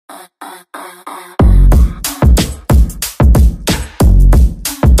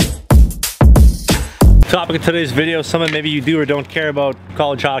Topic of today's video, something maybe you do or don't care about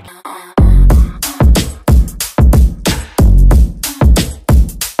college hockey.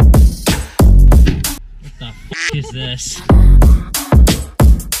 What the f is this?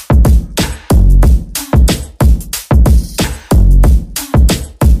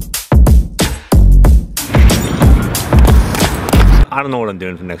 I don't know what I'm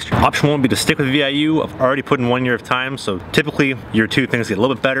doing for next year. Option 1 would be to stick with VIU. I've already put in 1 year of time, so typically year 2 things get a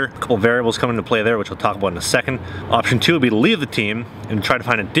little bit better. A couple variables come into play there, which I'll talk about in a second. Option 2 would be to leave the team and try to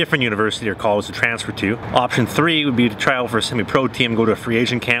find a different university or college to transfer to. Option 3 would be to try out for a semi-pro team, go to a free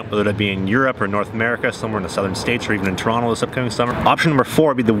agent camp, whether that be in Europe or North America, somewhere in the southern states, or even in Toronto this upcoming summer. Option number 4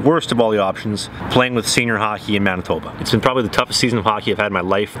 would be the worst of all the options, playing with senior hockey in Manitoba. It's been probably the toughest season of hockey I've had in my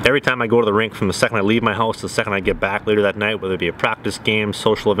life. Every time I go to the rink, from the second I leave my house to the second I get back later that night, whether it be a practice game,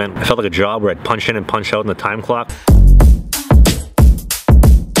 social event, I felt like a job where I'd punch in and punch out in the time clock.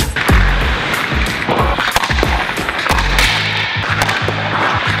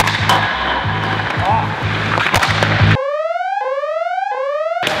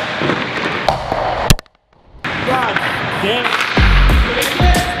 God damn it.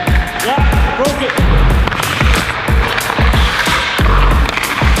 Yeah, broke it.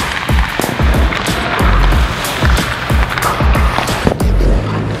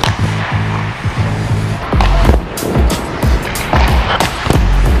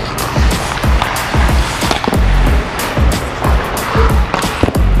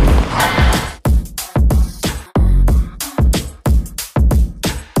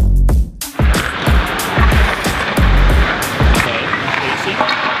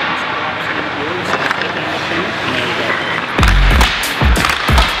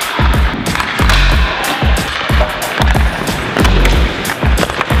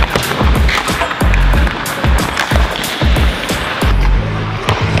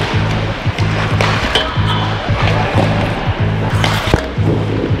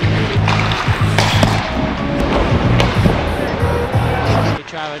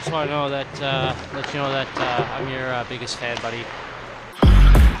 I just want to know that, let you know that I'm your biggest fan, buddy.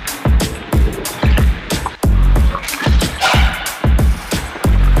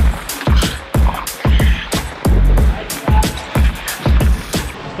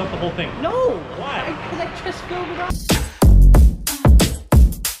 Stop the whole thing. No! Why? Because I just filled it up.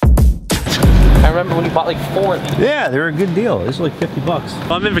 I remember when you bought like 4 of these. Yeah, they're a good deal. This is like 50 bucks.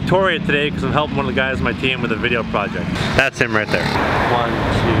 I'm in Victoria today because I'm helping one of the guys on my team with a video project. That's him right there. 1,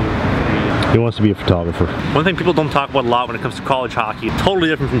 2, 3. He wants to be a photographer. One thing people don't talk about a lot when it comes to college hockey, totally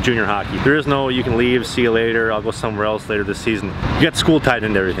different from junior hockey. There is no, you can leave, see you later, I'll go somewhere else later this season. You got school tied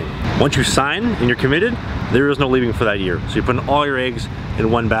into everything. Once you sign and you're committed, there is no leaving for that year. So you're putting all your eggs in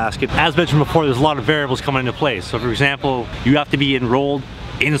one basket. As mentioned before, there's a lot of variables coming into play. So for example, you have to be enrolled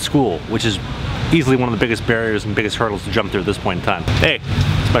in school, which is easily one of the biggest barriers and biggest hurdles to jump through at this point in time. Hey,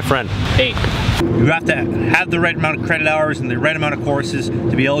 it's my friend. Hey. You have to have the right amount of credit hours and the right amount of courses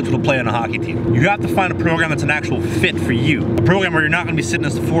to be eligible to play on a hockey team. You have to find a program that's an actual fit for you. A program where you're not going to be sitting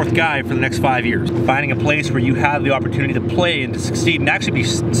as the 4th guy for the next 5 years. Finding a place where you have the opportunity to play and to succeed and actually be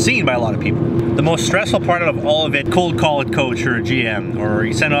seen by a lot of people. The most stressful part of all of it, cold call a coach or a GM, or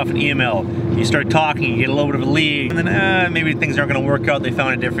you send off an email, you start talking, you get a little bit of a lead, and then maybe things aren't going to work out, they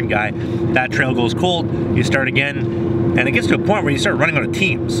found a different guy. That trail goes cold, you start again, and it gets to a point where you start running out of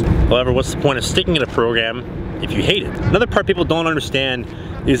teams. However, what's the point of sticking in a program if you hate it? Another part people don't understand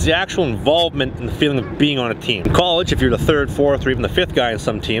is the actual involvement and the feeling of being on a team. In college, if you're the 3rd, 4th, or even the 5th guy in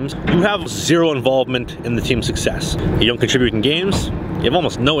some teams, you have 0 involvement in the team's success. You don't contribute in games, you have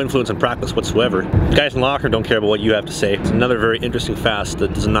almost no influence in practice whatsoever. Guys in the locker don't care about what you have to say. It's another very interesting facet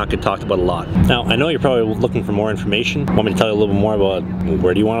that does not get talked about a lot. Now, I know you're probably looking for more information. Want me to tell you a little bit more about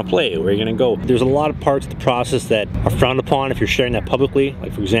where do you want to play, where are you going to go? There's a lot of parts of the process that are frowned upon if you're sharing that publicly.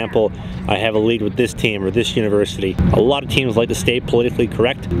 Like for example, I have a lead with this team or this university. A lot of teams like to stay politically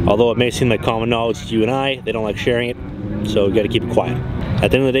correct. Although it may seem like common knowledge to you and I, they don't like sharing it. So you got to keep it quiet. At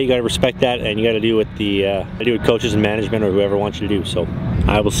the end of the day, you got to respect that, and you got to do what the coaches and management or whoever wants you to do. So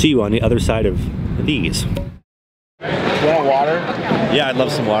I will see you on the other side of these. You want water? Yeah, I'd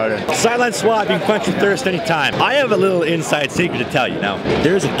love some water. Sideline Swap, you can quench your thirst anytime. I have a little inside secret to tell you. Now,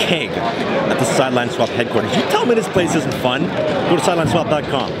 there's a keg at the Sideline Swap headquarters. You tell me this place isn't fun, go to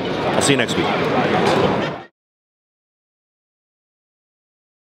sidelineswap.com. I'll see you next week.